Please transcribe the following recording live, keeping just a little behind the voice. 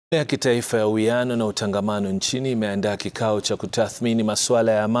Ya kitaifa ya uwiano na utangamano nchini imeandaa kikao cha kutathmini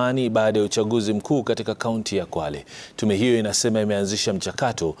maswala ya amani baada ya uchaguzi mkuu katika kaunti ya Kwale. Tume hiyo inasema imeanzisha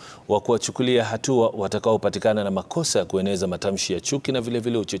mchakato wa kuwachukulia hatua watakao patikana na makosa ya kueneza matamshi ya chuki na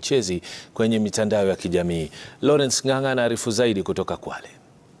vilevile uchochezi kwenye mitandao ya kijamii. Lawrence Ng'ang'a anaarifu zaidi kutoka Kwale.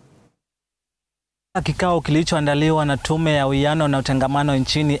 Kikao kilichoandaliwa na Tume ya uwiano na utangamano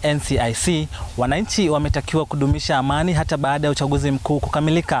nchini NCIC, wananchi wametakiwa kudumisha amani hata baada ya uchaguzi mkuu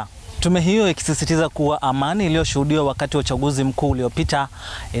kukamilika. Tume hiyo ikisisitiza kuwa amani iliyoshuhudiwa wakati wa uchaguzi mkuu uliopita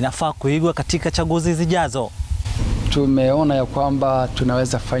inafaa kuigwa katika chaguzi zijazo. Tumeona ya kwamba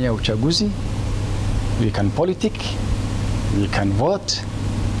tunaweza fanya uchaguzi, we can politic, we can vote,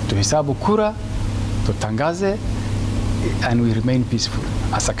 tuhesabu kura, tutangaze, and we remain peaceful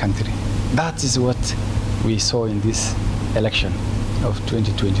as a country. That is what we saw in this election of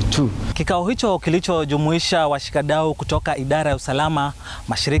 2022. Kikao hicho kilichojumuisha washikadau kutoka idara ya usalama,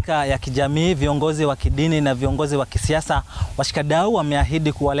 mashirika ya kijamii, viongozi wa kidini na viongozi wa kisiasa, washikadau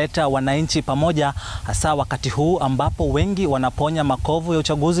wameahidi kuwaleta wananchi pamoja, hasa wakati huu ambapo wengi wanaponya makovu ya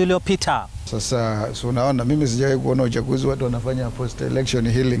uchaguzi uliopita. Sasa unaona, mimi sijawahi kuona uchaguzi watu wanafanya post election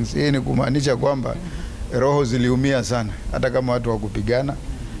healings. Hii ni kumaanisha kwamba roho ziliumia sana, hata kama watu wakupigana.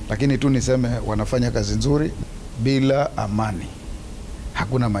 Lakini tu niseme wanafanya kazi nzuri. Bila amani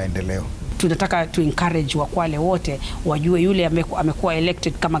hakuna maendeleo. Tunataka to encourage Wakwale wote wajue yule amekuwa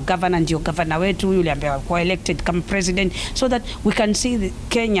elected kama governor ndio governor wetu, yule amekuwa elected kama president, so that we can see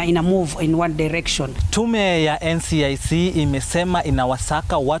Kenya in a move in one direction. Tume ya NCIC imesema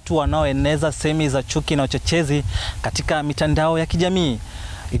inawasaka watu wanaoeneza semi za chuki na uchochezi katika mitandao ya kijamii.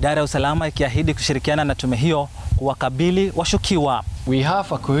 Idara ya usalama ikiahidi kushirikiana na tume hiyo kuwakabili washukiwa. We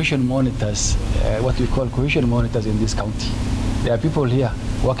have a cohesion monitors, what we call cohesion monitors in this county. There are people here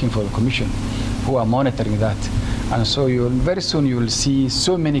working for the commission who are monitoring that. And so very soon you will see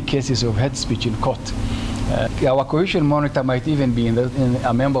so many cases of hate speech in court. Our cohesion monitor might even be in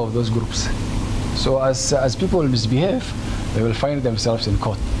a member of those groups. So as people misbehave, they will find themselves in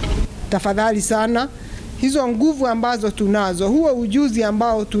court. Tafadhali sana, hizo nguvu ambazo tunazo, huo ujuzi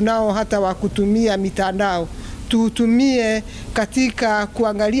ambao tunao hata wa kutumia mitandao, tutumie katika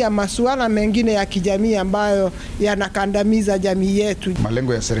kuangalia masuala mengine ya kijamii ambayo yanakandamiza jamii yetu.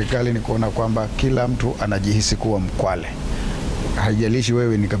 Malengo ya serikali ni kuona kwamba kila mtu anajihisi kuwa Mkwale. Haijalishi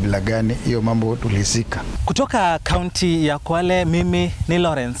wewe ni kabila gani, hiyo mambo tulisika. Kutoka kaunti ya Kwale, mimi ni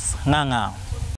Lawrence Ng'ang'a.